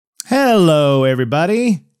Hello,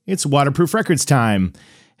 everybody. It's Waterproof Records time.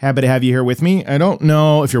 Happy to have you here with me. I don't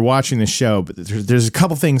know if you're watching the show, but there's a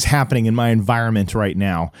couple things happening in my environment right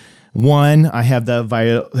now. One, I have the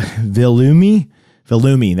Volumi,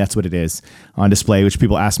 that's what it is, on display, which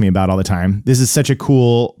people ask me about all the time. This is such a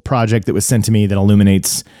cool project that was sent to me that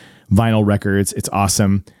illuminates vinyl records. It's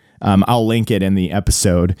awesome. I'll link it in the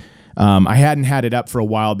episode. I hadn't had it up for a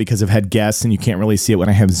while because I've had guests and you can't really see it when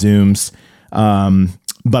I have Zooms.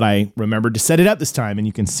 But I remembered to set it up this time, and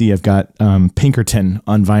you can see I've got Pinkerton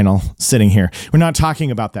on vinyl sitting here. We're not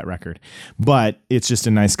talking about that record, but it's just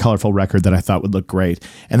a nice, colorful record that I thought would look great.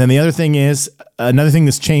 And then the other thing is, another thing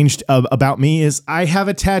that's changed about me is I have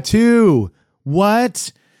a tattoo.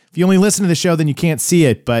 What? If you only listen to the show, then you can't see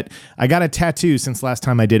it, but I got a tattoo since last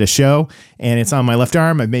time I did a show, and it's on my left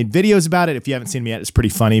arm. I've made videos about it. If you haven't seen me yet, it's pretty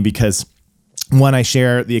funny because, one, I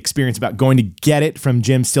share the experience about going to get it from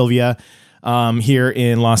Jim Sylvia, here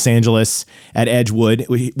in Los Angeles at Edgewood,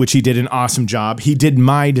 which he did an awesome job. He did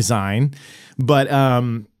my design, but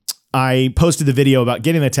I posted the video about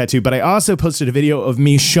getting the tattoo, but I also posted a video of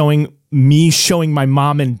me showing my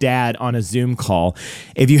mom and dad on a Zoom call.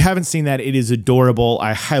 If you haven't seen that, it is adorable.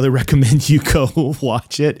 I highly recommend you go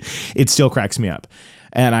watch it. It still cracks me up.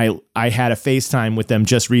 And I had a FaceTime with them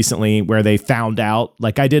just recently where they found out,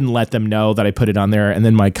 like I didn't let them know that I put it on there. And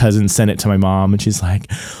then my cousin sent it to my mom and she's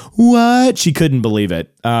like, what? She couldn't believe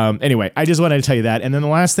it. Anyway, I just wanted to tell you that. And then the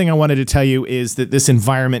last thing I wanted to tell you is that this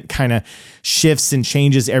environment kind of shifts and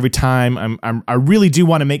changes every time. I really do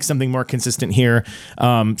want to make something more consistent here.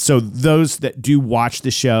 So those that do watch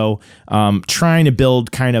the show, trying to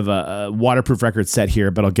build kind of a waterproof record set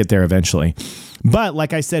here, but I'll get there eventually. But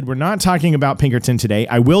like I said, we're not talking about Pinkerton today.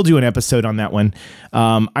 I will do an episode on that one.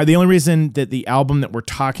 The only reason that the album that we're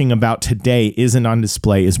talking about today isn't on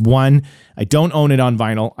display is, one, I don't own it on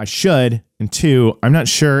vinyl. I should. And two, I'm not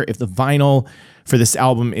sure if the vinyl for this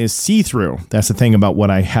album is see-through. That's the thing about what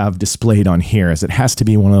I have displayed on here, is it has to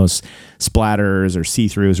be one of those splatters or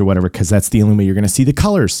see-throughs or whatever, because that's the only way you're going to see the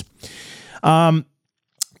colors.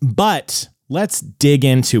 But let's dig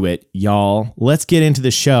into it, y'all. Let's get into the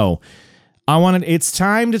show. It's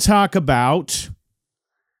time to talk about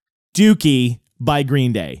Dookie by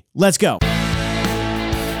Green Day. Let's go. Things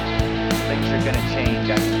are gonna change,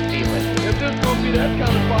 I can feel it. If this gonna be that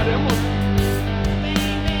kind of party, I'm gonna...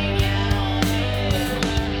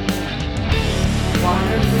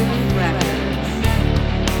 Waterproof Records.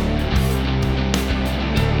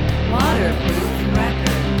 Waterproof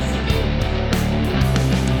Records.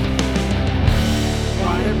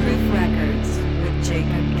 Waterproof Records with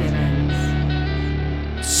Jacob Gibbons.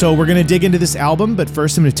 So we're going to dig into this album, but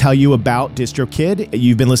first I'm going to tell you about DistroKid.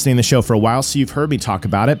 You've been listening to the show for a while, so you've heard me talk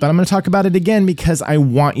about it, but I'm going to talk about it again because I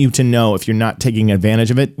want you to know, if you're not taking advantage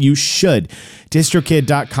of it, you should.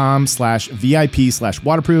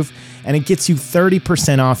 distrokid.com/VIP/waterproof, and it gets you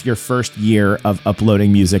 30% off your first year of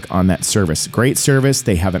uploading music on that service. Great service.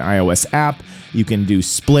 They have an iOS app. You can do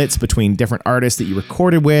splits between different artists that you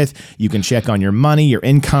recorded with. You can check on your money, your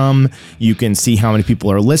income. You can see how many people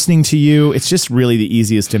are listening to you. It's just really the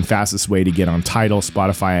easiest and fastest way to get on Tidal,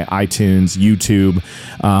 Spotify, iTunes, YouTube,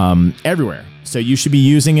 everywhere. So you should be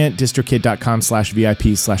using it,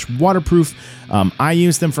 distrokid.com/VIP/waterproof. I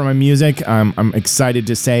use them for my music. I'm excited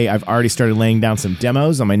to say I've already started laying down some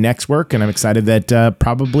demos on my next work, and I'm excited that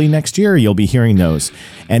probably next year you'll be hearing those.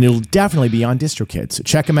 And it'll definitely be on DistroKid. So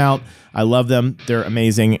check them out. I love them. They're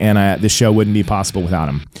amazing, and this show wouldn't be possible without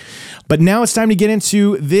them. But now it's time to get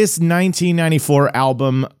into this 1994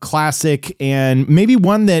 album classic, and maybe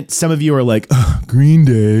one that some of you are like, Green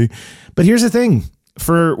Day. But here's the thing.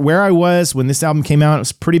 For where I was when this album came out, it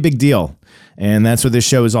was a pretty big deal. And that's what this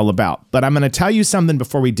show is all about. But I'm going to tell you something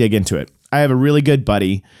before we dig into it. I have a really good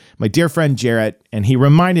buddy, my dear friend Jarrett, and he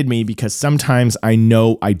reminded me, because sometimes I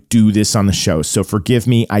know I do this on the show, so forgive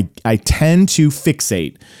me. I tend to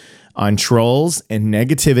fixate on trolls and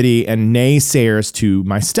negativity and naysayers to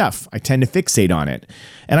my stuff. I tend to fixate on it.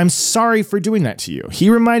 And I'm sorry for doing that to you. He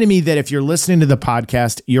reminded me that if you're listening to the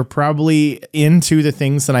podcast, you're probably into the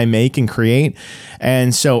things that I make and create.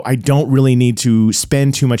 And so I don't really need to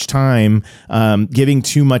spend too much time giving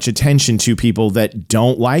too much attention to people that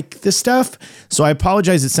don't like this stuff. So I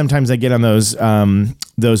apologize that sometimes I get on those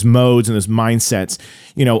modes and those mindsets.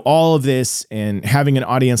 You know, all of this and having an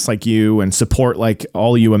audience like you and support like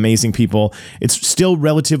all you amazing people, it's still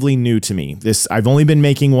relatively new to me. I've only been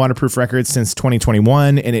making waterproof records since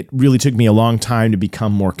 2021, and it really took me a long time to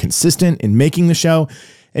become more consistent in making the show.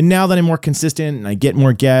 And now that I'm more consistent and I get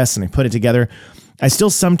more guests and I put it together, I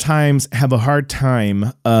still sometimes have a hard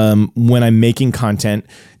time when I'm making content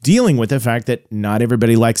dealing with the fact that not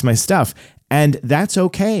everybody likes my stuff. And that's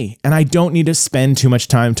okay. And I don't need to spend too much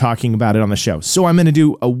time talking about it on the show. So I'm going to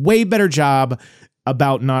do a way better job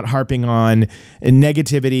about not harping on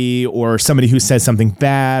negativity or somebody who says something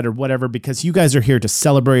bad or whatever, because you guys are here to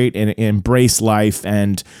celebrate and embrace life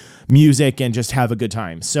and music and just have a good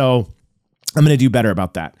time. So I'm going to do better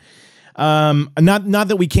about that. Not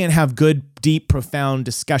that we can't have good, deep, profound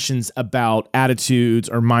discussions about attitudes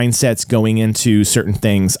or mindsets going into certain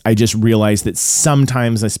things. I just realize that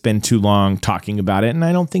sometimes I spend too long talking about it, and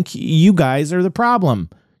I don't think you guys are the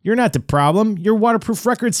problem. You're not the problem. You're Waterproof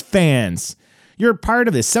Records fans. You're a part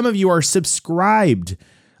of this. Some of you are subscribed.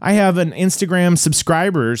 I have an Instagram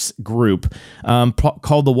subscribers group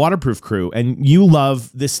called the Waterproof Crew, and you love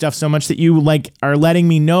this stuff so much that you are letting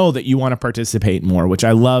me know that you want to participate more, which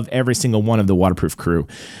I love every single one of the Waterproof Crew.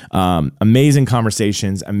 Amazing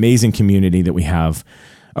conversations, amazing community that we have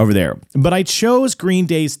over there. But I chose Green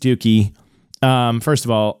Day's Dookie. First of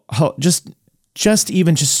all, just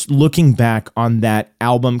looking back on that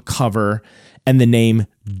album cover and the name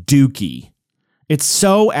Dookie. It's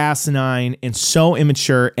so asinine and so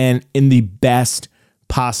immature and in the best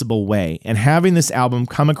possible way. And having this album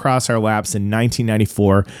come across our laps in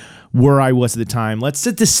 1994, where I was at the time, let's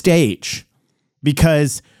set the stage,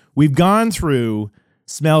 because we've gone through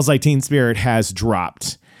Smells Like Teen Spirit has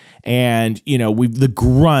dropped, and the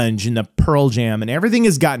grunge and the Pearl Jam and everything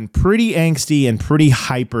has gotten pretty angsty and pretty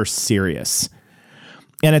hyper serious.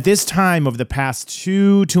 And at this time, over the past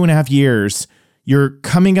 2.5 years, you're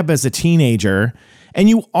coming up as a teenager, and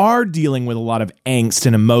you are dealing with a lot of angst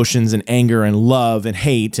and emotions and anger and love and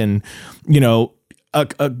hate and,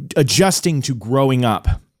 adjusting to growing up.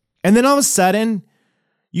 And then all of a sudden,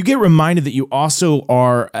 you get reminded that you also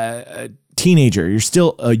are a teenager. You're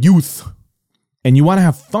still a youth, and you want to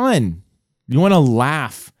have fun. You want to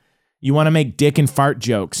laugh. You want to make dick and fart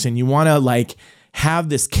jokes, and you want to have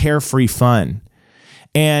this carefree fun.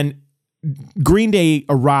 And Green Day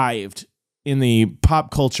arrived in the pop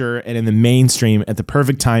culture and in the mainstream at the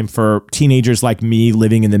perfect time for teenagers like me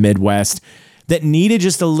living in the Midwest that needed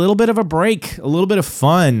just a little bit of a break, a little bit of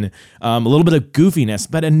fun, a little bit of goofiness.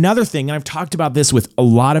 But another thing, and I've talked about this with a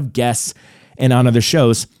lot of guests and on other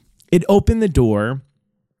shows, it opened the door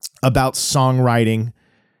about songwriting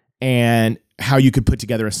and how you could put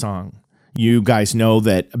together a song. You guys know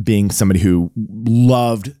that, being somebody who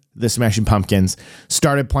loved the Smashing Pumpkins,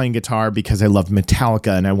 started playing guitar because I loved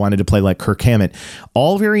Metallica and I wanted to play like Kirk Hammett.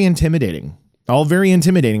 All very intimidating.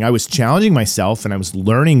 I was challenging myself, and I was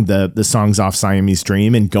learning the songs off Siamese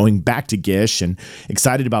Dream and going back to Gish, and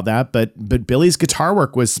excited about that. But Billy's guitar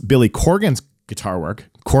work was Billy Corgan's guitar work.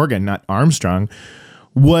 Corgan, not Armstrong.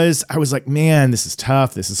 I was like, man, this is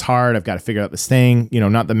tough. This is hard. I've got to figure out this thing.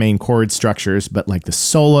 Not the main chord structures, but like the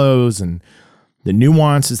solos and the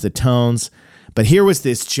nuances, the tones. But here was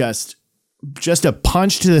this just a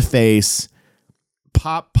punch to the face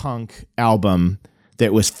pop punk album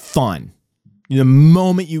that was fun. The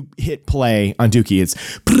moment you hit play on Dookie, it's,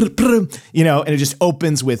 and it just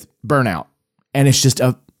opens with Burnout. And it's just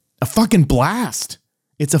a fucking blast.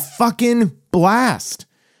 It's a fucking blast.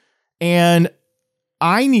 And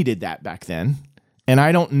I needed that back then. And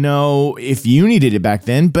I don't know if you needed it back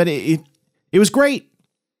then, but it was great.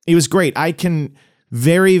 It was great. I can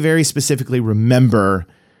very, very specifically remember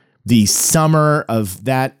the summer of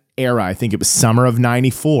that era. I think it was summer of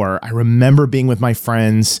 94. I remember being with my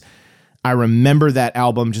friends. I remember that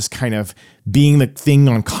album just kind of being the thing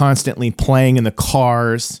on constantly playing in the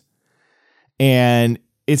cars. And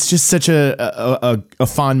it's just such a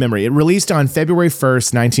fond memory. It released on February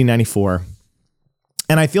 1st, 1994.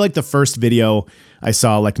 And I feel like the first video I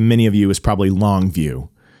saw, like many of you, was probably Longview.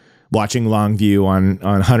 Watching Longview on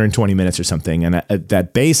 120 minutes or something. And at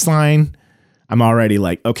that bass line, I'm already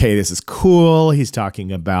like, okay, this is cool. He's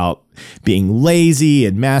talking about being lazy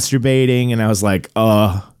and masturbating. And I was like,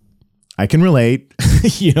 I can relate.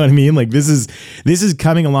 You know what I mean? Like, this is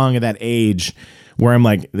coming along at that age where I'm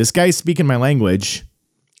like, this guy's speaking my language.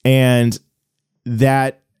 And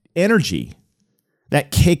that energy,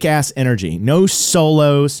 that kick-ass energy, no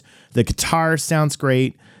solos. The guitar sounds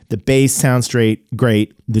great. The bass sounds great.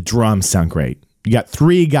 The drums sound great. You got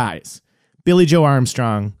three guys: Billy Joe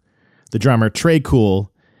Armstrong, the drummer Trey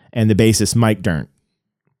Cool, and the bassist Mike Dirnt.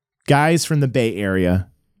 Guys from the Bay Area.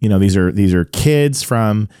 These are kids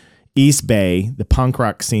from East Bay, the punk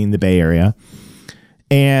rock scene, the Bay Area.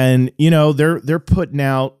 And they're putting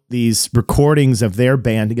out these recordings of their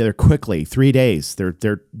band together quickly, 3 days.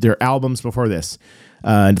 Their albums before this,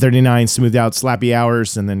 39 Smoothed Out Slappy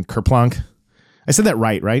Hours, and then Kerplunk. I said that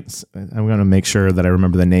right? I'm going to make sure that I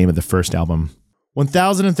remember the name of the first album.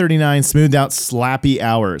 1039 Smoothed Out Slappy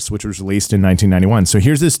Hours, which was released in 1991. So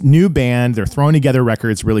here's this new band. They're throwing together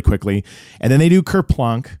records really quickly. And then they do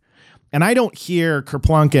Kerplunk. And I don't hear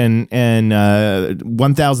Kerplunk and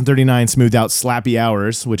 1039 Smoothed Out Slappy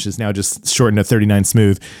Hours, which is now just shortened to 39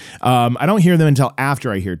 Smooth. I don't hear them until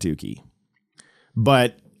after I hear Dookie.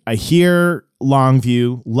 But I hear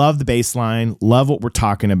Longview, love the bass line, love what we're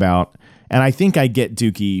talking about. And I think I get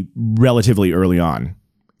Dookie relatively early on.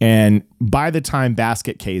 And by the time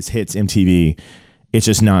Basket Case hits MTV, it's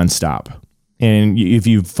just nonstop. And if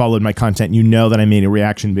you've followed my content, you know that I made a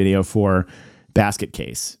reaction video for Basket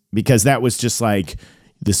Case, because that was just like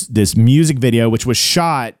this music video, which was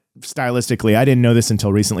shot stylistically. I didn't know this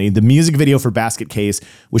until recently. The music video for Basket Case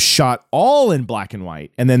was shot all in black and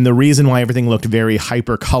white. And then the reason why everything looked very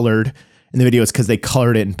hyper colored in the video is because they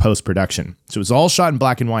colored it in post-production. So it was all shot in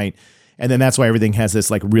black and white. And then that's why everything has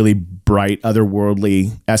this like really bright,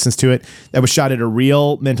 otherworldly essence to it. That was shot at a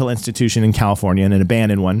real mental institution in California, and an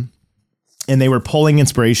abandoned one. And they were pulling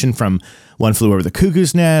inspiration from One Flew Over the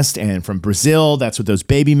Cuckoo's Nest and from Brazil. That's what those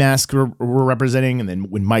baby masks were representing. And then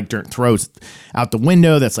when Mike Dirnt throws out the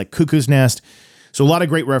window, that's like Cuckoo's Nest. So a lot of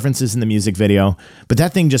great references in the music video. But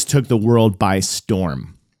that thing just took the world by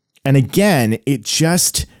storm. And again, it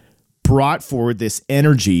just brought forward this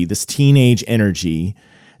energy, this teenage energy,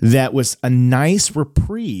 that was a nice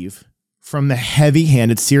reprieve from the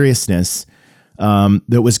heavy-handed seriousness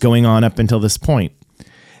that was going on up until this point.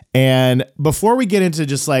 And before we get into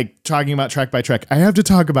just like talking about track by track, I have to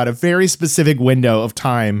talk about a very specific window of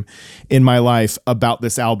time in my life about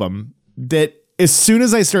this album that as soon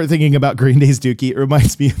as I start thinking about Green Day's Dookie, it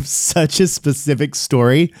reminds me of such a specific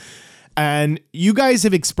story. And you guys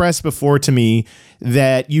have expressed before to me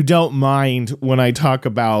that you don't mind when I talk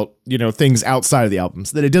about, you know, things outside of the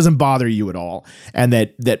albums, that it doesn't bother you at all. And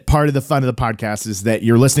that part of the fun of the podcast is that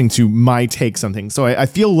you're listening to my takes on things. So I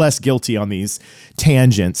feel less guilty on these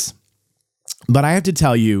tangents. But I have to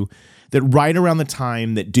tell you that right around the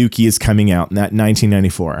time that Dookie is coming out in that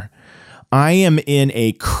 1994, I am in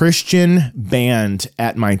a Christian band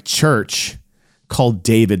at my church called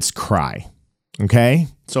David's Cry. Okay.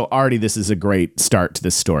 So already this is a great start to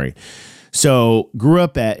this story. So grew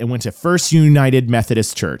up at and went to First United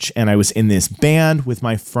Methodist Church. And I was in this band with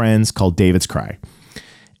my friends called David's Cry.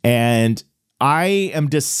 And I am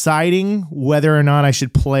deciding whether or not I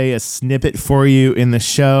should play a snippet for you in the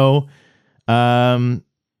show. You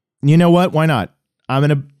know what? Why not? I'll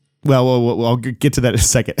get to that in a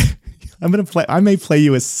second. I may play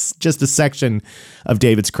you just a section of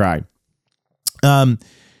David's Cry.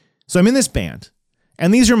 So I'm in this band,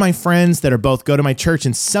 and these are my friends that are both go to my church,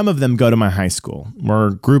 and some of them go to my high school. We're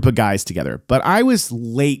a group of guys together, but I was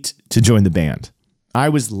late to join the band. I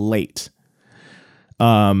was late.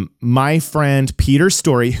 My friend Peter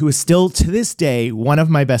Story, who is still to this day one of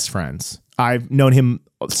my best friends. I've known him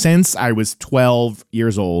since I was 12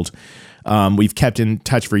 years old. We've kept in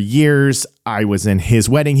touch for years. I was in his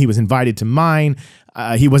wedding. He was invited to mine.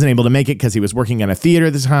 He wasn't able to make it because he was working at a theater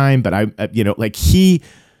at the time, but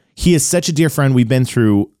he is such a dear friend. We've been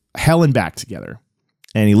through hell and back together.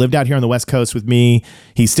 And he lived out here on the West Coast with me.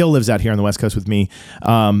 He still lives out here on the West Coast with me.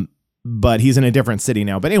 But he's in a different city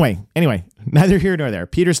now. But anyway, neither here nor there.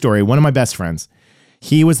 Peter Story, one of my best friends.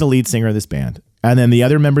 He was the lead singer of this band. And then the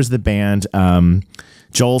other members of the band,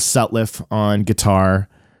 Joel Sutliff on guitar,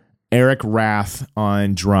 Eric Rath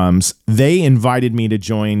on drums. They invited me to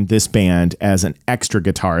join this band as an extra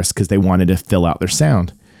guitarist because they wanted to fill out their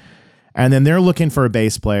sound. And then they're looking for a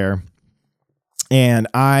bass player. And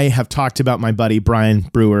I have talked about my buddy Brian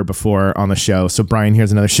Brewer before on the show. So Brian,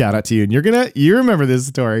 here's another shout out to you. And you remember this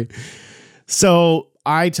story. So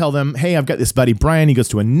I tell them, hey, I've got this buddy Brian. He goes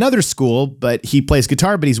to another school, but he plays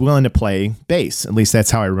guitar, but he's willing to play bass. At least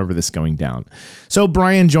that's how I remember this going down. So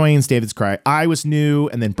Brian joins David's Cry. I was new,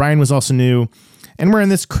 and then Brian was also new. And we're in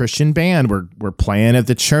this Christian band. We're playing at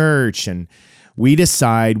the church, and we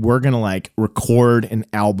decide we're going to record an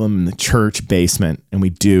album in the church basement, and we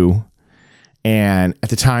do. And at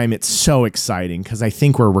the time, it's so exciting because I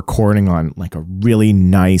think we're recording on a really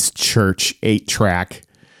nice church 8-track.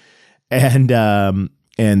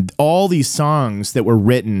 And all these songs that were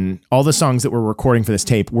written, all the songs that we're recording for this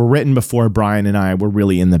tape were written before Brian and I were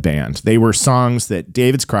really in the band. They were songs that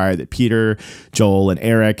David's Cry, that Peter, Joel, and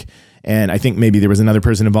Eric, and I think maybe there was another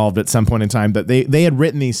person involved at some point in time, but they had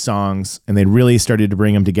written these songs and they'd really started to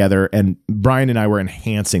bring them together. And Brian and I were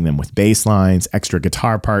enhancing them with bass lines, extra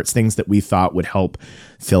guitar parts, things that we thought would help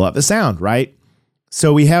fill up the sound, right?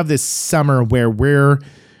 So we have this summer where we're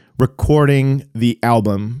recording the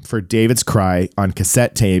album for David's Cry on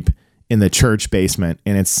cassette tape in the church basement.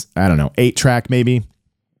 And it's, 8-track maybe.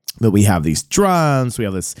 But we have these drums, we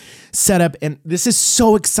have this setup, and this is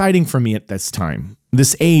so exciting for me at this time.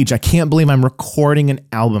 This age, I can't believe I'm recording an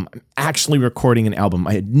album. I'm actually recording an album.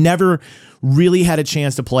 I had never really had a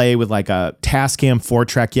chance to play with like a Tascam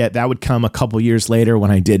 4-track yet. That would come a couple years later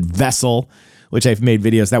when I did Vessel, which I've made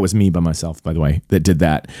videos. That was me by myself, by the way, that did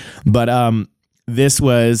that. But this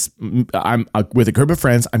was, I'm with a group of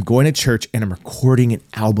friends. I'm going to church and I'm recording an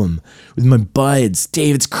album with my buds,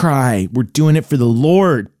 David's Cry. We're doing it for the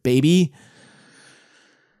Lord, baby.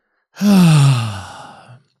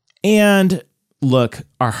 And look,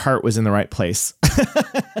 our heart was in the right place.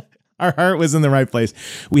 Our heart was in the right place.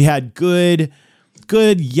 We had good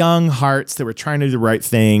young hearts that were trying to do the right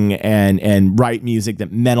thing and write music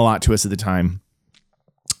that meant a lot to us at the time.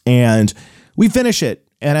 And we finish it.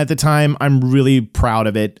 And at the time, I'm really proud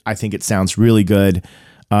of it. I think it sounds really good.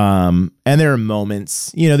 And there are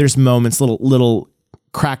moments, there's moments, little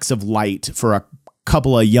cracks of light for a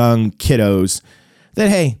couple of young kiddos that,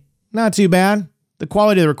 hey, not too bad. The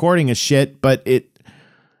quality of the recording is shit, but it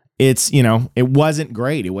wasn't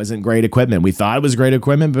great. It wasn't great equipment. We thought it was great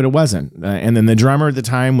equipment, but it wasn't. And then the drummer at the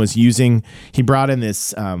time he brought in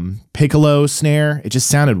this piccolo snare. It just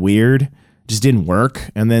sounded weird. It just didn't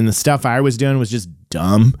work. And then the stuff I was doing was just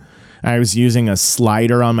dumb. I was using a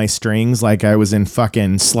slider on my strings like I was in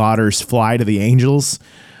fucking Slaughter's Fly to the Angels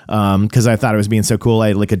because I thought I was being so cool. I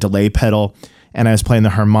had like a delay pedal. And I was playing the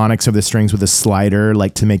harmonics of the strings with a slider,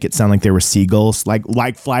 like to make it sound like they were seagulls, like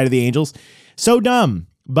Fly to the Angels. So dumb.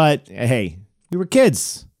 But hey, we were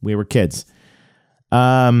kids. But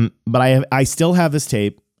I still have this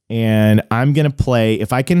tape, and I'm gonna play.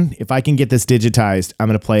 If I can get this digitized, I'm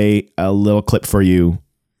gonna play a little clip for you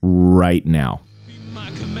right now. Be my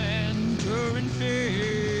commander in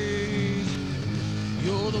faith.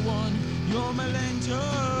 You're the one. You're my lantern.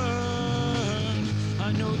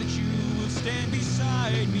 I know that you will stand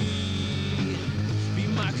beside me. Be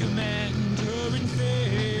my commander in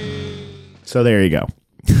faith. So there you go.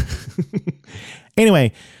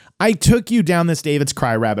 Anyway, I took you down this David's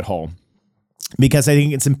Cry rabbit hole because I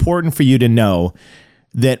think it's important for you to know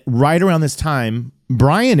that right around this time,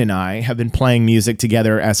 Brian and I have been playing music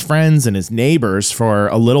together as friends and as neighbors for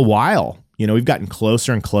a little while. We've gotten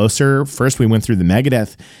closer and closer. First, we went through the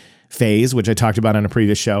Megadeth phase, which I talked about on a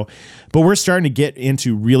previous show, but we're starting to get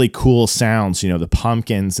into really cool sounds, the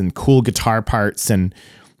Pumpkins and cool guitar parts, and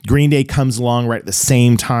Green Day comes along right at the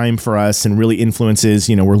same time for us and really influences,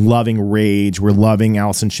 we're loving Rage, we're loving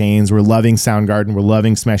Alice in Chains, we're loving Soundgarden, we're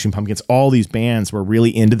loving Smashing Pumpkins. All these bands were really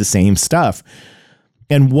into the same stuff.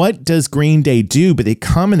 And what does Green Day do? But they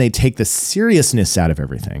come and they take the seriousness out of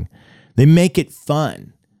everything. They make it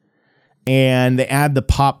fun. And they add the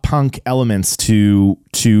pop punk elements to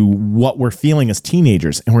what we're feeling as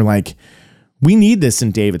teenagers. And we're like, we need this in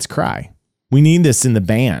David's Cry. We need this in the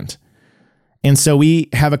band. And so we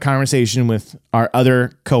have a conversation with our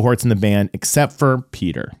other cohorts in the band, except for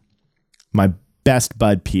Peter, my best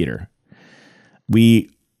bud, Peter.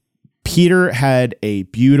 Peter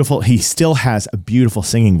he still has a beautiful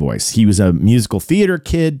singing voice. He was a musical theater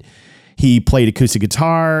kid. He played acoustic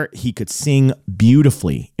guitar. He could sing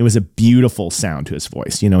beautifully. It was a beautiful sound to his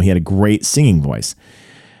voice. He had a great singing voice.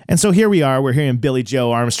 And so here we are. We're hearing Billy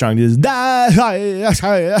Joe Armstrong do this.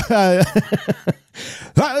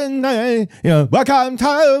 Welcome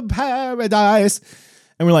to paradise.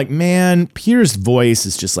 And we're like, man, Peter's voice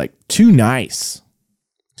is just like too nice.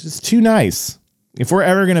 Just too nice. If we're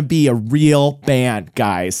ever going to be a real band,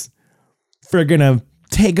 guys, if we're going to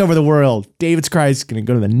take over the world, David's Cry is going to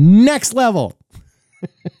go to the next level.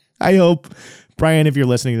 I hope, Brian, if you're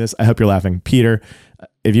listening to this, I hope you're laughing. Peter,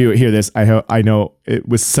 if you hear this, I know it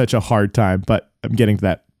was such a hard time, but I'm getting to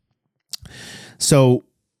that. So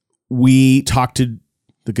we talked to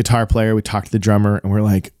the guitar player, we talked to the drummer, and we're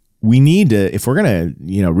like, we need to, if we're going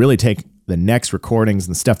to, really take the next recordings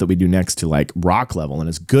and stuff that we do next to like rock level, and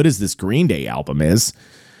as good as this Green Day album is,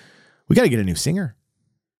 we got to get a new singer.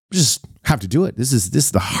 We just have to do it. This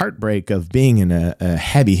is the heartbreak of being in a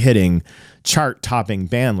heavy hitting chart topping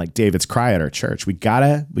band like David's Cry at our church. We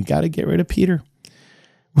gotta get rid of Peter,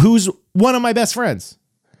 who's one of my best friends.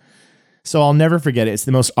 So I'll never forget it. It's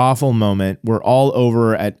the most awful moment. We're all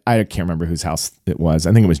over at, I can't remember whose house it was.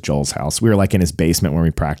 I think it was Joel's house. We were like in his basement where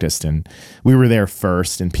we practiced, and we were there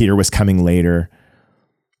first, and Peter was coming later.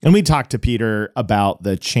 And we talked to Peter about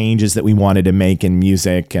the changes that we wanted to make in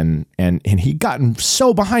music, and he'd gotten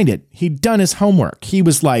so behind it. He'd done his homework. He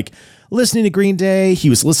was like listening to Green Day.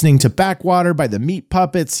 He was listening to Backwater by the Meat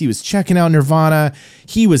Puppets. He was checking out Nirvana.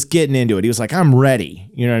 He was getting into it. He was like, I'm ready.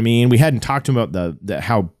 You know what I mean? We hadn't talked to him about the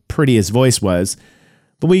how pretty his voice was,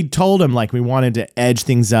 But we told him like we wanted to edge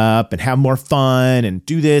things up and have more fun and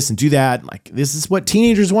do this and do that. Like this is what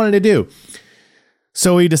teenagers wanted to do.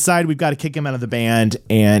 So we decided we've got to kick him out of the band,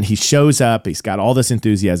 and he shows up. He's got all this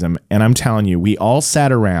enthusiasm, and I'm telling you, we all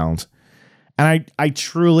sat around, and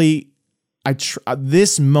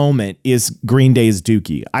this moment is Green Day's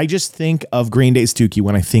Dookie. I just think of Green Day's Dookie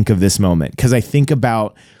when I think of this moment, because I think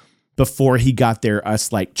about before he got there,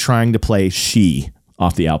 us like trying to play She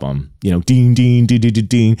off the album, you know, ding, ding, ding, ding, ding,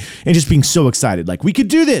 ding, and just being so excited, like we could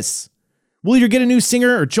do this. We'll either get a new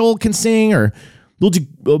singer, or Joel can sing, or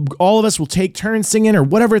all of us will take turns singing, or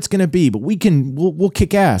whatever it's going to be, but we'll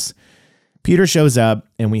kick ass. Peter shows up,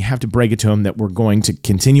 and we have to break it to him that we're going to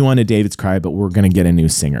continue on to David's Cry, but we're going to get a new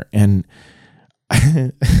singer. And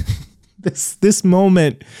this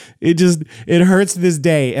moment, it hurts to this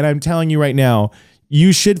day. And I'm telling you right now,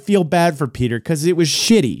 you should feel bad for Peter, because it was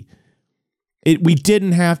shitty. We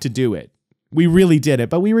didn't have to do it. We really did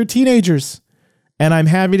it, but we were teenagers. And I'm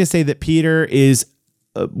happy to say that Peter is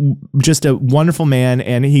just a wonderful man,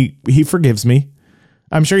 and he forgives me.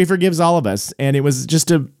 I'm sure he forgives all of us. And it was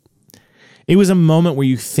just a moment where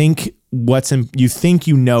you think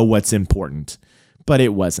you know what's important, but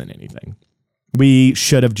it wasn't anything. We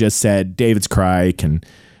should have just said David's Cry can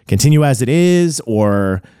continue as it is,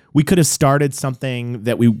 or we could have started something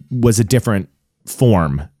that was a different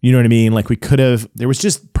form. You know what I mean? Like there was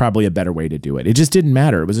just probably a better way to do it. It just didn't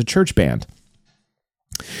matter. It was a church band.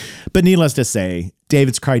 But needless to say,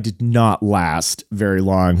 David's Cry did not last very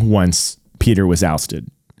long once Peter was ousted.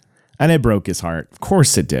 And it broke his heart. Of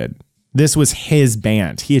course it did. This was his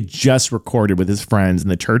band. He had just recorded with his friends in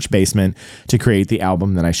the church basement to create the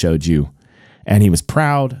album that I showed you. And he was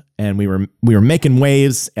proud, and we were making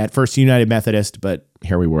waves at First United Methodist, but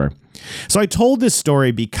here we were. So I told this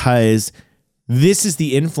story because this is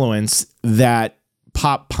the influence that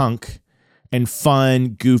pop punk and fun,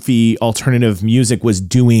 goofy, alternative music was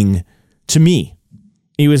doing to me.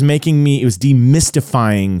 It was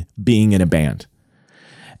demystifying being in a band.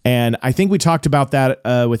 And I think we talked about that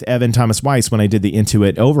with Evan Thomas Weiss when I did the Into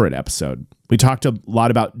It, Over It episode. We talked a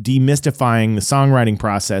lot about demystifying the songwriting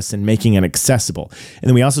process and making it accessible. And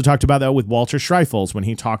then we also talked about that with Walter Schreifels when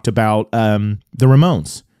he talked about the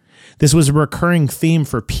Ramones. This was a recurring theme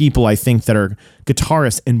for people, I think, that are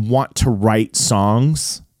guitarists and want to write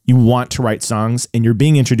songs. You want to write songs, and you're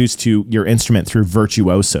being introduced to your instrument through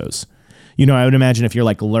virtuosos. You know, I would imagine if you're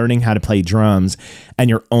like learning how to play drums and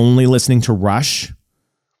you're only listening to Rush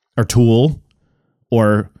or Tool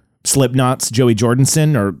or Slipknot's Joey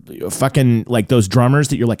Jordison or fucking like those drummers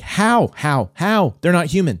that you're like, how? They're not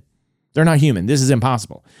human. They're not human. This is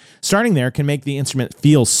impossible. Starting there can make the instrument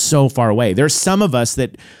feel so far away. There's some of us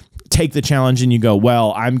that take the challenge and you go,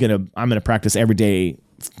 well, I'm going to practice every day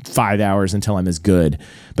 5 hours until I'm as good.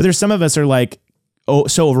 But there's some of us are like, oh,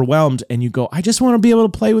 so overwhelmed, and you go, I just want to be able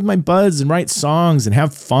to play with my buds and write songs and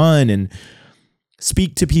have fun and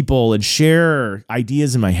speak to people and share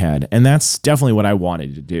ideas in my head. And that's definitely what I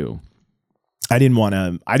wanted to do. I didn't want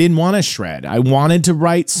to shred. I wanted to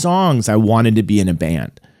write songs. I wanted to be in a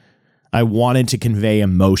band. I wanted to convey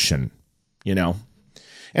emotion, you know?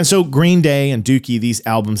 And so Green Day and Dookie, these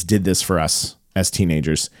albums did this for us as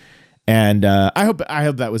teenagers. And I hope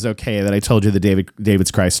that was okay that I told you the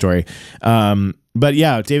David's Cry story. But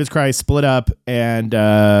yeah, David's Cry split up, and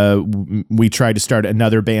we tried to start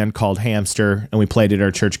another band called Hamster, and we played at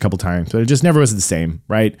our church a couple times, but it just never was the same,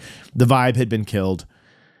 right? The vibe had been killed,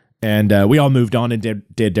 and we all moved on and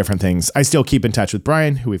did different things. I still keep in touch with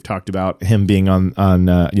Brian, who we've talked about him being on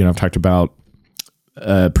I've talked about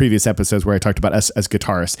previous episodes where I talked about us as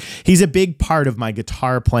guitarists. He's a big part of my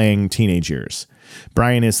guitar playing teenage years.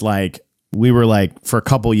 Brian is like, we were like for a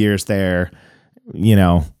couple years there, you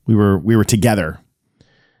know, we were together.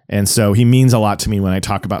 And so he means a lot to me when I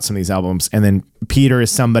talk about some of these albums. And then Peter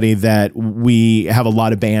is somebody that we have a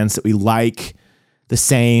lot of bands that we like the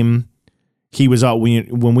same. He was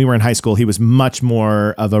when we were in high school, he was much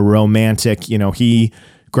more of a romantic, you know, he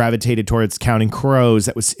gravitated towards Counting Crows.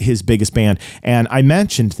 That was his biggest band. And I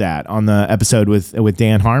mentioned that on the episode with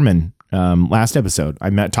Dan Harmon, last episode.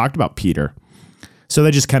 Talked about Peter. So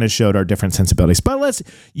that just kind of showed our different sensibilities. But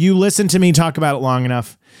you listen to me talk about it long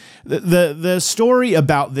enough. The story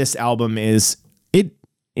about this album is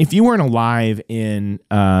if you weren't alive in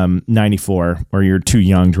 94 or you're too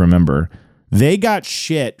young to remember, they got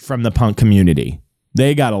shit from the punk community.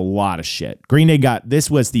 They got a lot of shit. Green Day this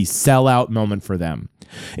was the sellout moment for them.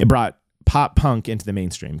 It brought pop punk into the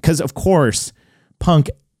mainstream because, of course, punk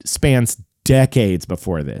spans decades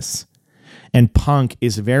before this. And punk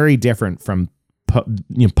is very different from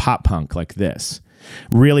pop punk like this.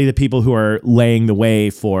 Really, the people who are laying the way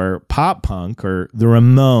for pop punk are the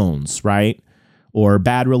Ramones, right? Or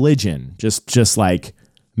Bad Religion, just like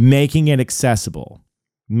making it accessible,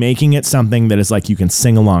 making it something that is like you can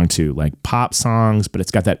sing along to, like pop songs, but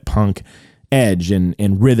it's got that punk edge and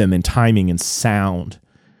rhythm and timing and sound.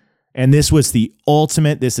 And this was the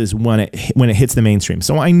ultimate. This is when it hits the mainstream.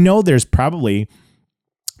 So I know there's probably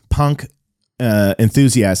punk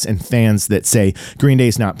enthusiasts and fans that say Green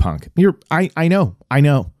Day's not punk. I know.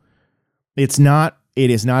 It's not. It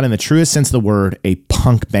is not in the truest sense of the word a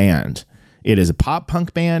punk band. It is a pop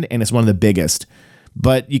punk band, and it's one of the biggest.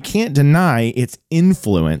 But you can't deny its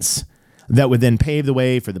influence that would then pave the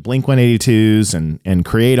way for the Blink-182s and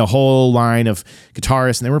create a whole line of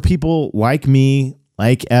guitarists. And there were people like me,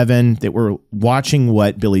 like Evan, that were watching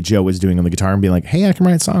what Billy Joe was doing on the guitar and being like, hey, I can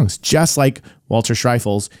write songs. Just like Walter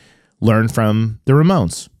Schreifels learned from the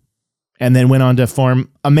Ramones and then went on to form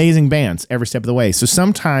amazing bands every step of the way. So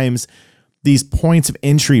sometimes these points of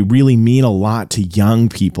entry really mean a lot to young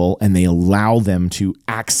people, and they allow them to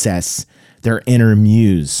access their inner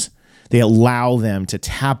muse. They allow them to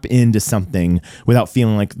tap into something without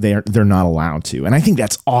feeling like they're not allowed to. And I think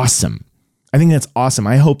that's awesome.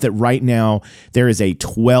 I hope that right now there is a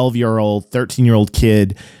 12-year-old, 13-year-old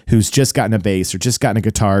kid who's just gotten a bass or just gotten a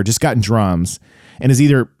guitar, just gotten drums, and is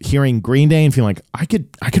either hearing Green Day and feeling like I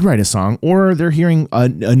could write a song, or they're hearing a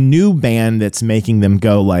new band that's making them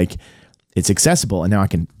go like, it's accessible, and now I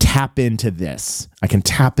can tap into this. I can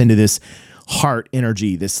tap into this heart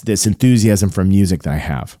energy, this enthusiasm for music that I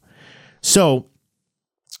have. So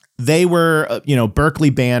they were,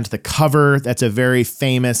 Berkeley band. The cover, that's a very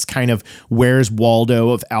famous kind of Where's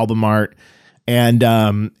Waldo of album art. And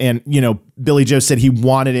Billy Joe said he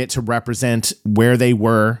wanted it to represent where they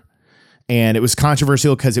were. And it was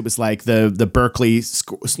controversial because it was like the Berkeley,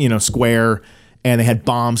 square, and they had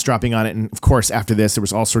bombs dropping on it. And of course, after this, there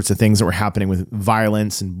was all sorts of things that were happening with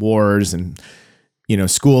violence and wars and,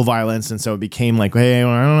 school violence. And so it became like, hey,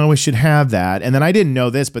 well, I don't know, we should have that. And then I didn't know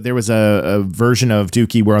this, but there was a version of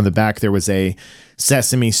Dookie where on the back there was a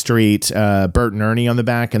Sesame Street, Bert and Ernie on the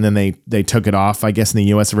back. And then they took it off, I guess, in the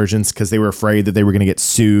US versions because they were afraid that they were going to get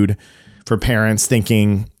sued for parents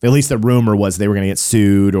thinking, at least the rumor was they were going to get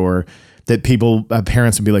sued, or that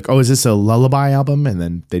parents would be like, oh, is this a lullaby album? And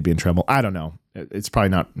then they'd be in trouble. I don't know. It's probably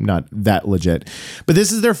not that legit. But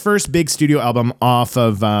this is their first big studio album off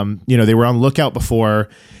of, they were on Lookout before.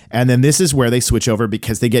 And then this is where they switch over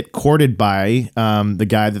because they get courted by the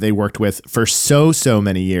guy that they worked with for so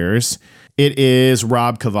many years. It is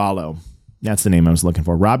Rob Cavallo. That's the name I was looking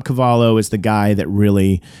for. Rob Cavallo is the guy that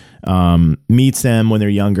really meets them when they're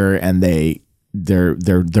younger, and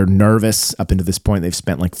they're nervous up until this point. They've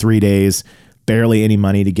spent like 3 days, barely any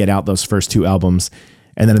money to get out those first two albums.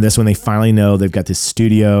 And then in this one, they finally know they've got this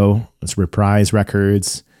studio. It's Reprise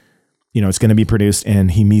Records. It's going to be produced.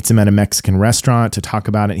 And he meets them at a Mexican restaurant to talk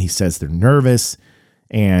about it. He says they're nervous.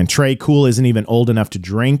 And Trey Cool isn't even old enough to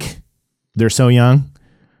drink. They're so young.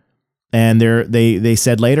 And they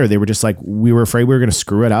said later, they were just like, we were afraid we were going to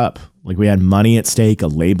screw it up. Like we had money at stake, a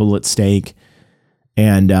label at stake.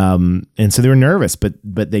 And so they were nervous, but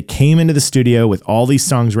they came into the studio with all these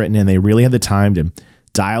songs written, and they really had the time to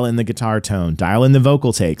dial in the guitar tone, dial in the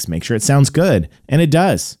vocal takes, make sure it sounds good. And it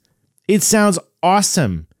does. It sounds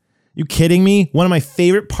awesome. You kidding me? One of my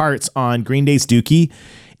favorite parts on Green Day's Dookie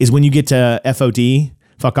is when you get to FOD,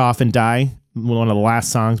 Fuck Off and Die, one of the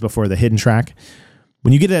last songs before the hidden track.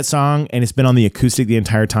 When you get to that song and it's been on the acoustic the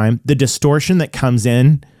entire time, the distortion that comes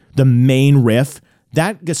in, the main riff,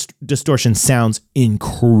 that distortion sounds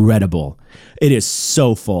incredible. It is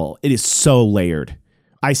so full. It is so layered.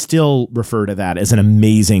 I still refer to that as an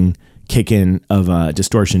amazing kick-in of a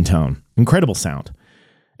distortion tone. Incredible sound.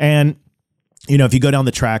 And, if you go down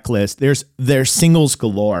the track list, there's singles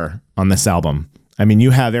galore on this album. I mean,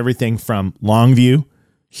 you have everything from Longview,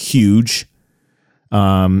 huge,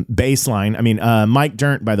 bass line. I mean, Mike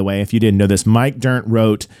Dirnt, by the way, if you didn't know this, Mike Dirnt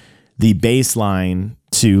wrote the bass line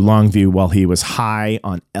to Longview while he was high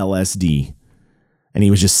on LSD. And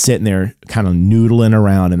he was just sitting there kind of noodling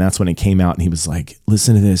around. And that's when it came out. And he was like,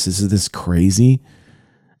 listen to this. Is this crazy?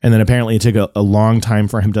 And then apparently it took a long time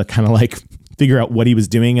for him to kind of like figure out what he was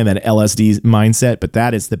doing in that LSD mindset. But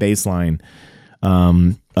that is the bass line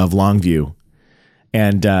of Longview.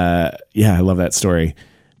 And I love that story.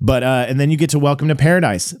 But and then you get to Welcome to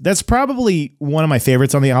Paradise. That's probably one of my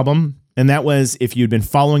favorites on the album. And that was, if you'd been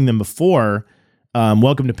following them before,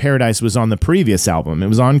 Welcome to Paradise was on the previous album. It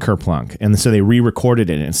was on Kerplunk. And so they re-recorded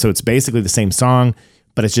it. And so it's basically the same song,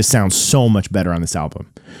 but it just sounds so much better on this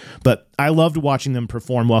album. But I loved watching them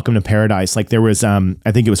perform Welcome to Paradise. Like there was, I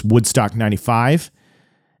think it was Woodstock 95.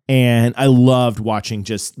 And I loved watching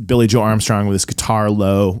just Billy Joe Armstrong with his guitar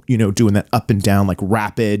low, doing that up and down, like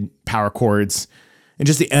rapid power chords, and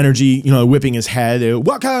just the energy, whipping his head.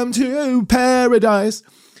 Welcome to paradise.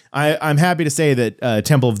 I'm happy to say that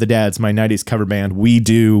Temple of the Dads, my 90s cover band, we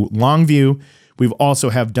do Longview. We've also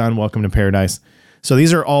have done Welcome to Paradise. So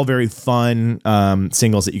these are all very fun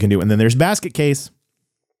singles that you can do. And then there's Basket Case,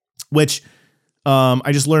 which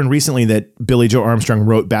I just learned recently that Billy Joe Armstrong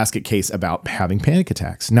wrote Basket Case about having panic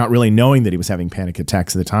attacks, not really knowing that he was having panic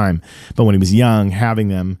attacks at the time, but when he was young, having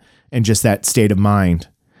them and just that state of mind.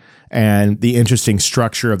 And the interesting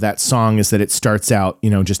structure of that song is that it starts out,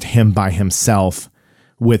 just him by himself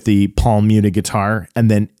with the palm muted guitar, and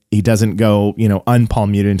then he doesn't go,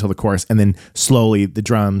 unpalm muted until the chorus, and then slowly the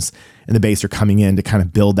drums and the bass are coming in to kind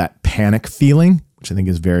of build that panic feeling, which I think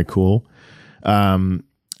is very cool.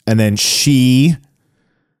 And then she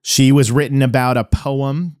was written about a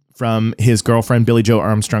poem from his girlfriend, Billy Joe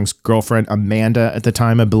Armstrong's girlfriend, Amanda, at the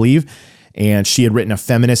time, I believe. And she had written a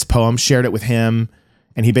feminist poem, shared it with him.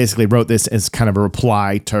 And he basically wrote this as kind of a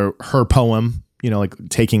reply to her poem, like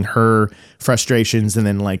taking her frustrations and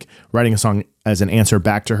then like writing a song as an answer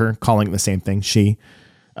back to her, calling it the same thing, she.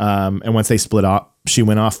 And once they split up, she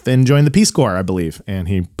went off and joined the Peace Corps, I believe. And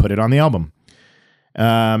he put it on the album.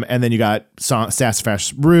 And then you got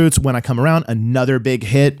Sassafras Roots, When I Come Around, another big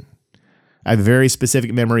hit. I have a very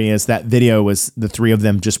specific memory as that video was the three of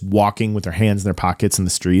them just walking with their hands in their pockets in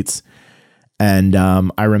the streets. And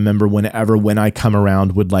I remember whenever When I Come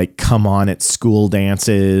Around would like come on at school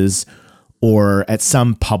dances or at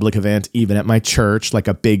some public event, even at my church, like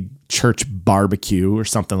a big church barbecue or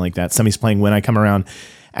something like that. Somebody's playing When I Come Around,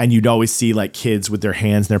 and you'd always see like kids with their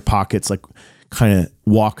hands in their pockets, like kind of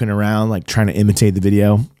walking around, like trying to imitate the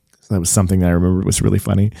video. So that was something that I remember was really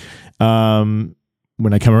funny. When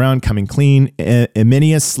I Come Around, Coming Clean,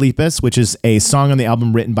 Eminius Sleepus, which is a song on the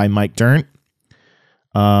album written by Mike Dirnt.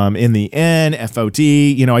 In the N,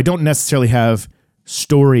 FOD, I don't necessarily have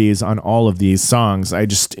stories on all of these songs. I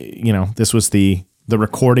just, this was the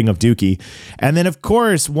recording of Dookie. And then of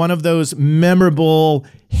course, one of those memorable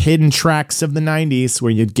hidden tracks of the 90s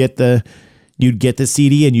where you'd get the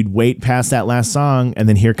CD and you'd wait past that last song. And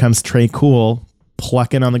then here comes Trey Cool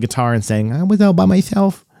plucking on the guitar and saying, I was out by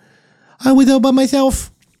myself. I was out by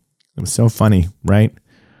myself. It was so funny, right?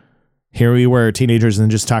 Here we were, teenagers,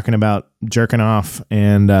 and just talking about jerking off,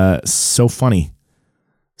 and so funny,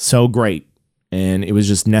 so great. And it was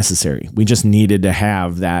just necessary. We just needed to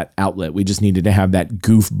have that outlet. We just needed to have that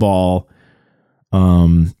goofball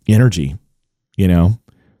energy,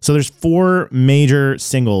 So there's 4 major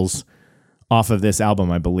singles off of this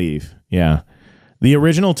album, I believe. Yeah. The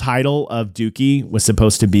original title of Dookie was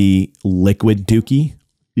supposed to be Liquid Dookie.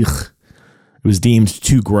 Ugh. It was deemed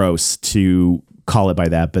too gross to call it by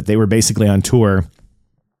that, but they were basically on tour.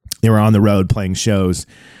 They were on the road playing shows,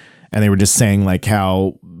 and they were just saying like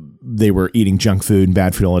how they were eating junk food and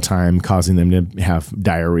bad food all the time, causing them to have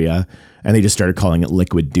diarrhea. And they just started calling it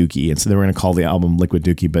Liquid Dookie. And so they were going to call the album Liquid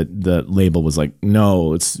Dookie, but the label was like,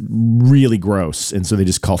 no, it's really gross. And so they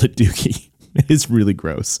just called it Dookie. It's really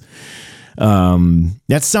gross.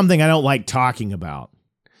 That's something I don't like talking about.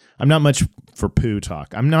 I'm not much for poo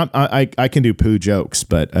talk. I can do poo jokes,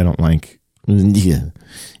 but I don't like,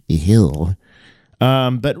 hill.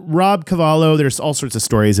 But Rob Cavallo, there's all sorts of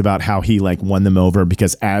stories about how he like won them over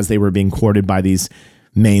because as they were being courted by these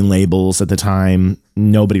main labels at the time,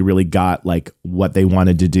 nobody really got like what they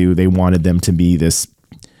wanted to do. They wanted them to be this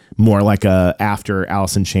more like a after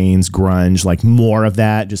Alice in Chains grunge, like more of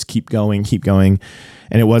that, just keep going.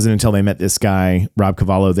 And it wasn't until they met this guy, Rob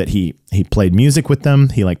Cavallo, that he played music with them.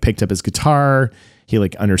 He like picked up his guitar. He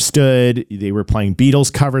like understood. They were playing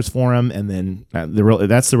Beatles covers for him, and then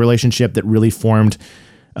that's the relationship that really formed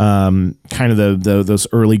kind of those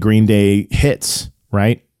early Green Day hits.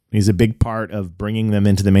 Right? He's a big part of bringing them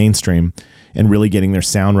into the mainstream and really getting their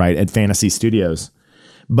sound right at Fantasy Studios.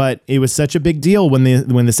 But it was such a big deal when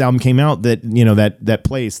this album came out that that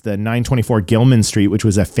place, the 924 Gilman Street, which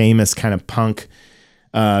was a famous kind of punk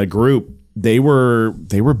group, they were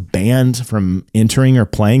banned from entering or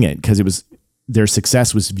playing it because their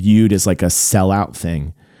success was viewed as like a sellout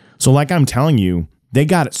thing. So like I'm telling you, they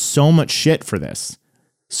got so much shit for this.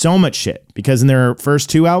 So much shit. Because in their first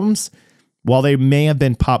 2 albums, while they may have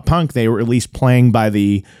been pop punk, they were at least playing by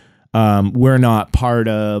the we're not part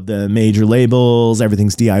of the major labels,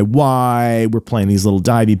 everything's DIY, we're playing these little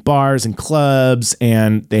divey bars and clubs,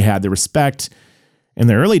 and they had the respect in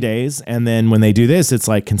the early days. And then when they do this, it's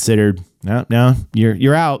like considered, no,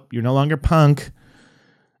 you're out, you're no longer punk.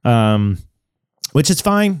 Which is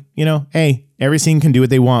fine, hey, every scene can do what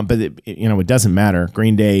they want, but it doesn't matter.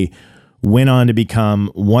 Green Day went on to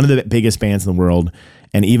become one of the biggest bands in the world.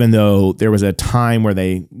 And even though there was a time where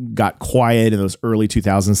they got quiet in those early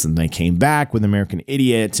 2000s and they came back with American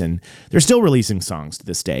Idiot, and they're still releasing songs to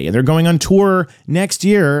this day. And they're going on tour next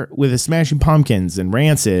year with the Smashing Pumpkins and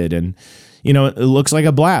Rancid. And, you know, it looks like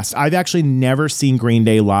a blast. I've actually never seen Green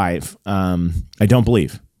Day live. I don't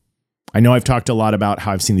believe. I know I've talked a lot about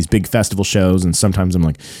how I've seen these big festival shows, and sometimes I'm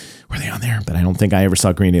like, were they on there? But I don't think I ever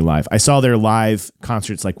saw Green Day live. I saw their live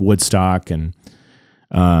concerts like Woodstock and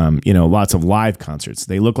lots of live concerts.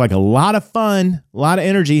 They look like a lot of fun, a lot of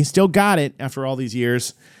energy. Still got it after all these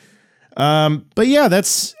years. But yeah,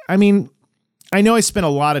 I know I spent a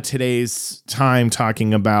lot of today's time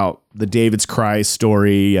talking about the David's Cry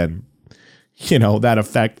story and, that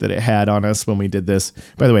effect that it had on us when we did this.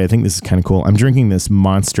 By the way, I think this is kind of cool. I'm drinking this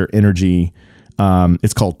Monster Energy.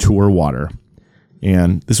 It's called Tour Water.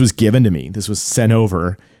 And this was given to me. This was sent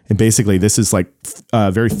over. And basically this is like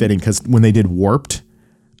very fitting because when they did Warped,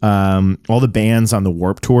 all the bands on the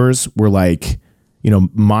Warped tours were like,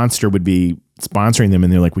 Monster would be sponsoring them,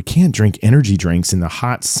 and they're like, we can't drink energy drinks in the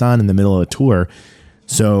hot sun in the middle of a tour.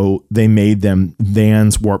 So they made them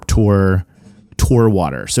Vans Warped Tour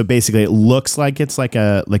water. So basically it looks like it's like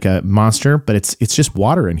a Monster, but it's just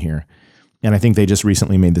water in here. And I think they just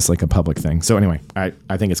recently made this like a public thing. So anyway, I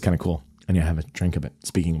think it's kind of cool. I need to have a drink of it,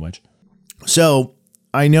 speaking of which. So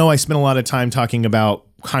I know I spent a lot of time talking about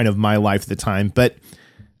kind of my life at the time, but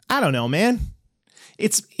I don't know, man.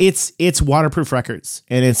 It's Waterproof Records,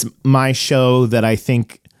 and it's my show that I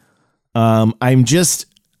think I'm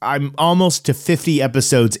almost to 50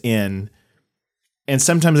 episodes in, and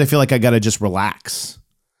sometimes I feel like I got to just relax.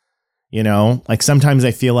 Like sometimes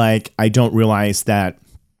I feel like I don't realize that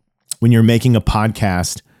when you're making a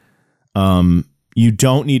podcast, you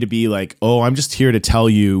don't need to be like, oh, I'm just here to tell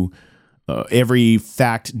you every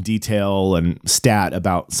fact, detail, and stat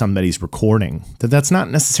about somebody's recording. That's not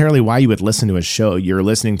necessarily why you would listen to a show. You're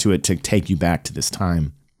listening to it to take you back to this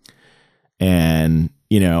time. And,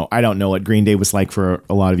 I don't know what Green Day was like for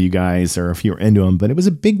a lot of you guys or if you were into them, but it was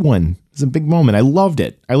a big one. It was a big moment. I loved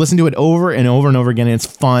it. I listened to it over and over and over again. And it's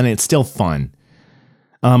fun. It's still fun.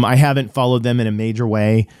 I haven't followed them in a major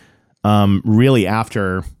way. Really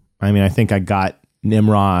after, I think I got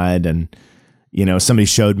Nimrod and, somebody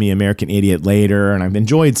showed me American Idiot later, and I've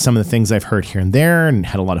enjoyed some of the things I've heard here and there and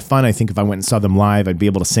had a lot of fun. I think if I went and saw them live, I'd be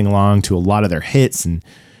able to sing along to a lot of their hits and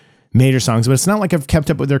major songs, but it's not like I've kept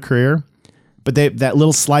up with their career. But that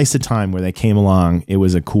little slice of time where they came along, it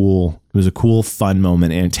was a cool, fun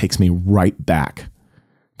moment, and it takes me right back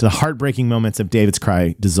to the heartbreaking moments of David's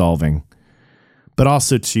Cry dissolving, but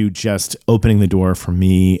also to just opening the door for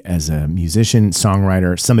me as a musician,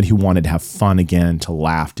 songwriter, somebody who wanted to have fun again, to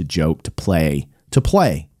laugh, to joke, to play,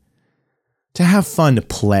 to have fun, to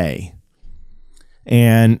play.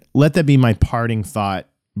 And let that be my parting thought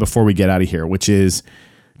before we get out of here, which is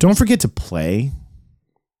don't forget to play.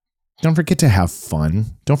 Don't forget to have fun.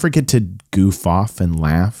 Don't forget to goof off and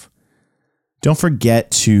laugh. Don't forget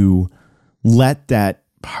to let that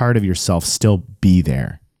part of yourself still be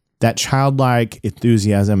there. That childlike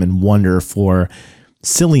enthusiasm and wonder for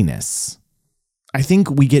silliness. I think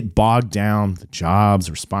we get bogged down, the jobs,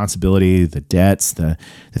 responsibility, the debts, the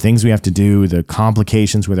things we have to do, the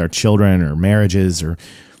complications with our children or marriages or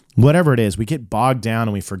whatever it is. We get bogged down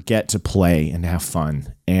and we forget to play and have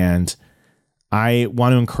fun. And I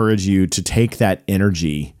want to encourage you to take that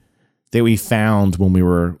energy that we found when we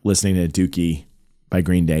were listening to Dookie by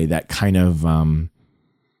Green Day, that kind of,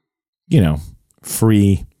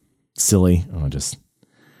 free, silly. Oh, just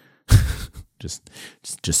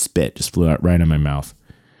spit, just flew out right in my mouth.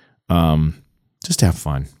 Just have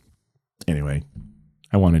fun. Anyway,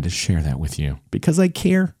 I wanted to share that with you because I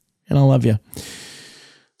care and I love you.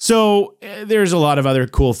 So there's a lot of other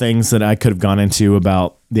cool things that I could have gone into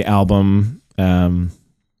about the album, and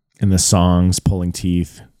the songs, Pulling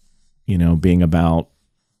Teeth, being about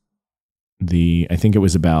I think it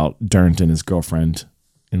was about Durnt and his girlfriend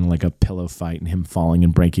in like a pillow fight and him falling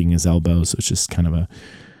and breaking his elbow. So it's just kind of a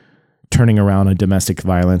turning around a domestic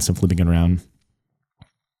violence and flipping it around.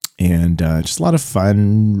 And just a lot of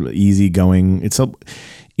fun, easy going. The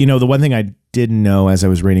one thing I didn't know as I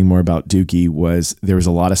was reading more about Dookie was there was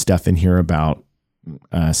a lot of stuff in here about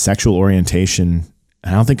sexual orientation. I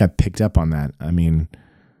don't think I picked up on that.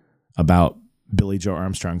 About Billy Joe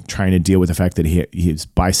Armstrong trying to deal with the fact that he's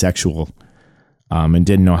bisexual, and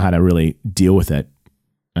didn't know how to really deal with it.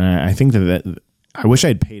 I think that I wish I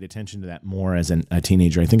had paid attention to that more as a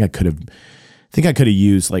teenager. I think I could have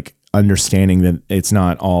used like understanding that it's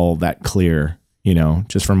not all that clear,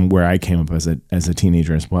 just from where I came up as a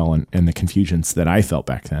teenager as well, and the confusions that I felt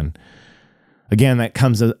back then. Again, that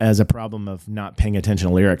comes as a problem of not paying attention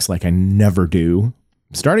to lyrics like I never do.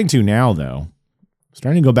 I'm starting to now, though.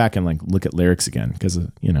 Starting to go back and like look at lyrics again because,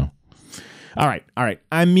 All right.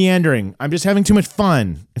 I'm meandering. I'm just having too much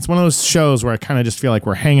fun. It's one of those shows where I kind of just feel like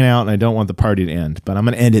we're hanging out and I don't want the party to end, but I'm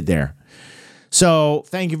going to end it there. So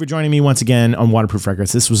thank you for joining me once again on Waterproof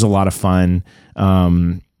Records. This was a lot of fun.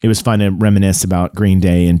 It was fun to reminisce about Green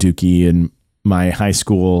Day and Dookie and my high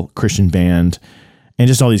school Christian band and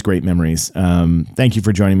just all these great memories. Thank you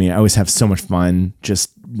for joining me. I always have so much fun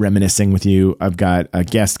just reminiscing with you. I've got a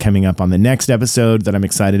guest coming up on the next episode that I'm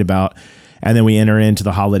excited about. And then we enter into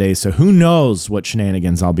the holidays. So who knows what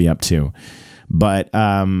shenanigans I'll be up to. But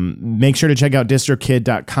make sure to check out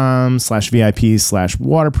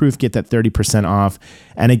distrokid.com/VIP/waterproof. Get that 30% off.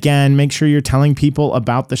 And again, make sure you're telling people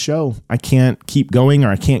about the show. I can't keep going or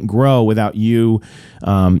I can't grow without you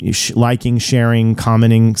liking, sharing,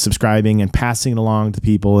 commenting, subscribing, and passing it along to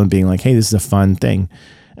people and being like, hey, this is a fun thing.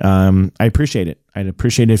 I appreciate it. I'd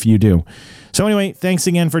appreciate it if you do. So anyway, thanks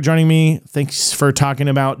again for joining me. Thanks for talking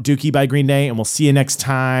about Dookie by Green Day, and we'll see you next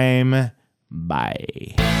time.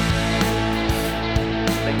 Bye.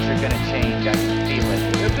 Things are gonna change, I can feel it.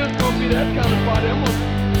 If this gonna be that kind of party, I'm gonna...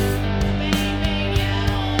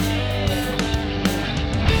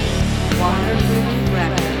 Waterproof